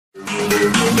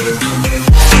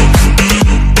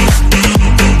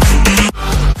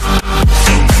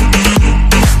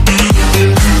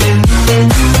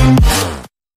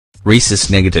Rhesus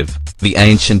negative, the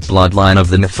ancient bloodline of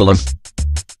the Nephilim.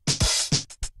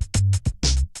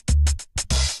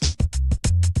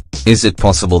 Is it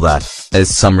possible that,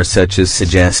 as some researchers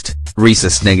suggest,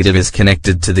 Rhesus negative is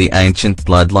connected to the ancient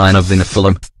bloodline of the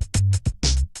Nephilim?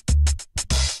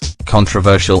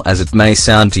 Controversial as it may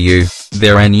sound to you,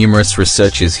 there are numerous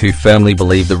researchers who firmly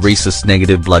believe the Rhesus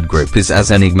negative blood group is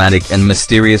as enigmatic and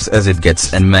mysterious as it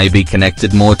gets and may be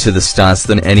connected more to the stars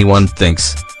than anyone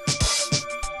thinks.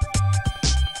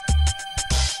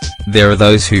 There are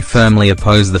those who firmly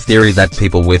oppose the theory that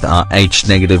people with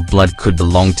Rh-negative blood could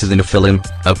belong to the Nephilim,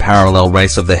 a parallel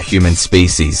race of the human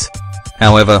species.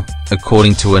 However,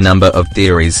 according to a number of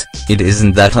theories, it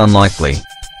isn't that unlikely.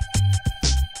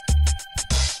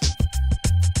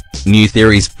 New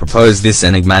theories propose this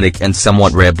enigmatic and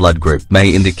somewhat rare blood group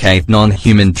may indicate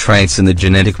non-human traits in the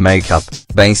genetic makeup,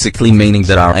 basically meaning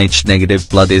that Rh-negative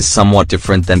blood is somewhat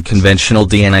different than conventional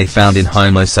DNA found in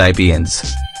Homo sapiens.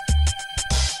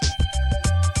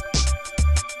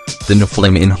 The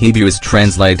Nephilim in Hebrew is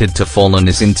translated to fallen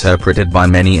is interpreted by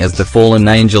many as the fallen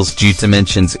angels due to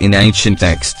mentions in ancient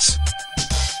texts.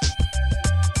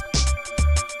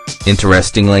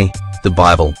 Interestingly, the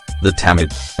Bible, the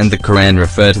Talmud, and the Quran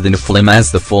refer to the Nephilim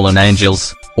as the fallen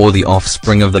angels, or the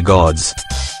offspring of the gods.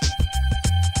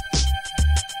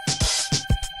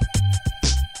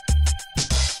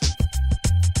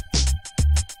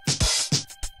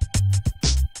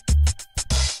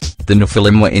 The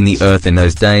Nephilim were in the earth in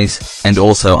those days, and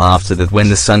also after that when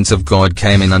the sons of God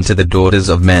came in unto the daughters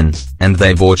of men, and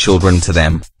they bore children to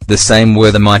them, the same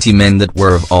were the mighty men that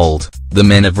were of old, the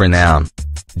men of renown.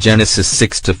 Genesis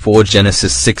 6:4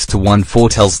 Genesis 6:1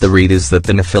 foretells the readers that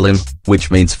the Nephilim,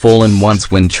 which means fallen ones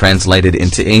when translated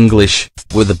into English,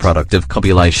 were the product of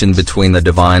copulation between the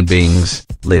divine beings,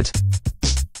 lit.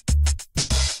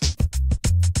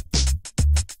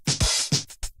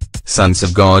 Sons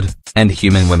of God, and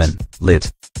human women,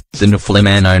 lit. The Nephilim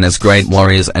are known as great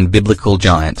warriors and biblical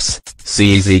giants,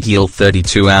 see Ezekiel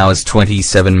 32 hours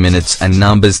 27 minutes and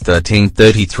Numbers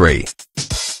 13:33.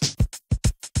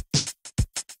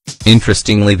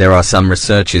 Interestingly, there are some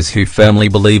researchers who firmly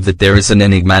believe that there is an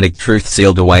enigmatic truth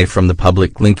sealed away from the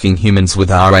public linking humans with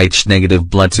Rh-negative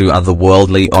blood to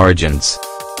otherworldly origins.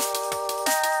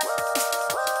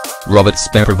 Robert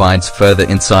Sper provides further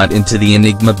insight into the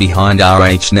enigma behind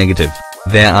Rh-negative.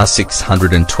 There are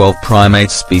 612 primate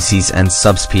species and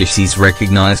subspecies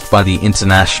recognized by the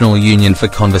International Union for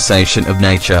Conservation of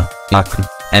Nature, UCN,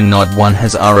 and not one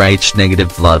has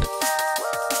Rh-negative blood.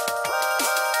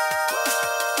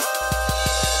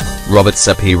 Robert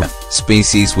Sapir,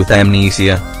 species with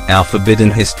amnesia, our forbidden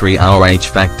history. Rh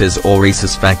factors or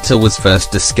Rhesus factor was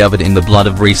first discovered in the blood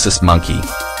of Rhesus monkey.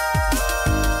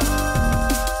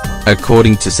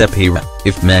 According to Sapir,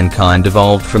 if mankind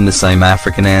evolved from the same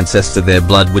African ancestor, their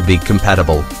blood would be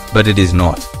compatible, but it is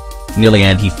not. Nearly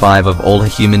 85% of all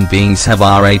human beings have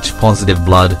Rh-positive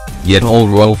blood, yet all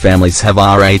royal families have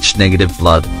Rh-negative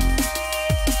blood.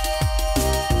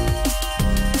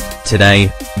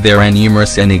 Today, there are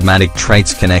numerous enigmatic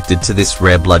traits connected to this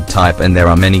rare blood type, and there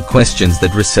are many questions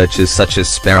that researchers such as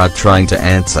Sper are trying to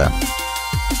answer.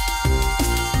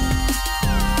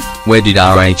 Where did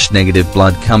Rh-negative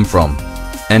blood come from?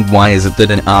 And why is it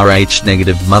that an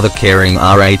Rh-negative mother carrying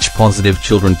Rh-positive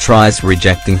children tries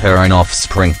rejecting her own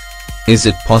offspring? Is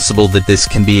it possible that this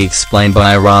can be explained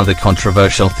by a rather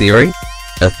controversial theory?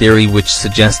 A theory which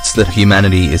suggests that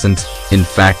humanity isn't, in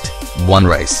fact, one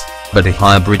race, but a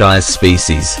hybridized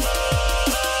species.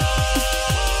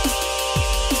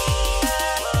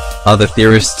 Other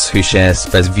theorists who share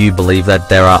Sper's view believe that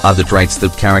there are other traits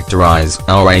that characterize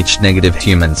Rh-negative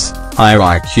humans: higher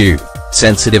IQ,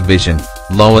 sensitive vision,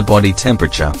 lower body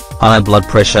temperature, high blood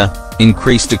pressure,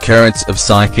 increased occurrence of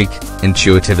psychic,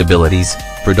 intuitive abilities,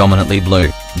 predominantly blue,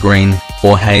 green,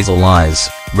 or hazel eyes,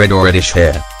 red or reddish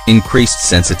hair, increased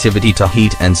sensitivity to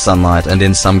heat and sunlight, and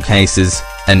in some cases,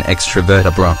 an extra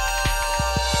vertebra.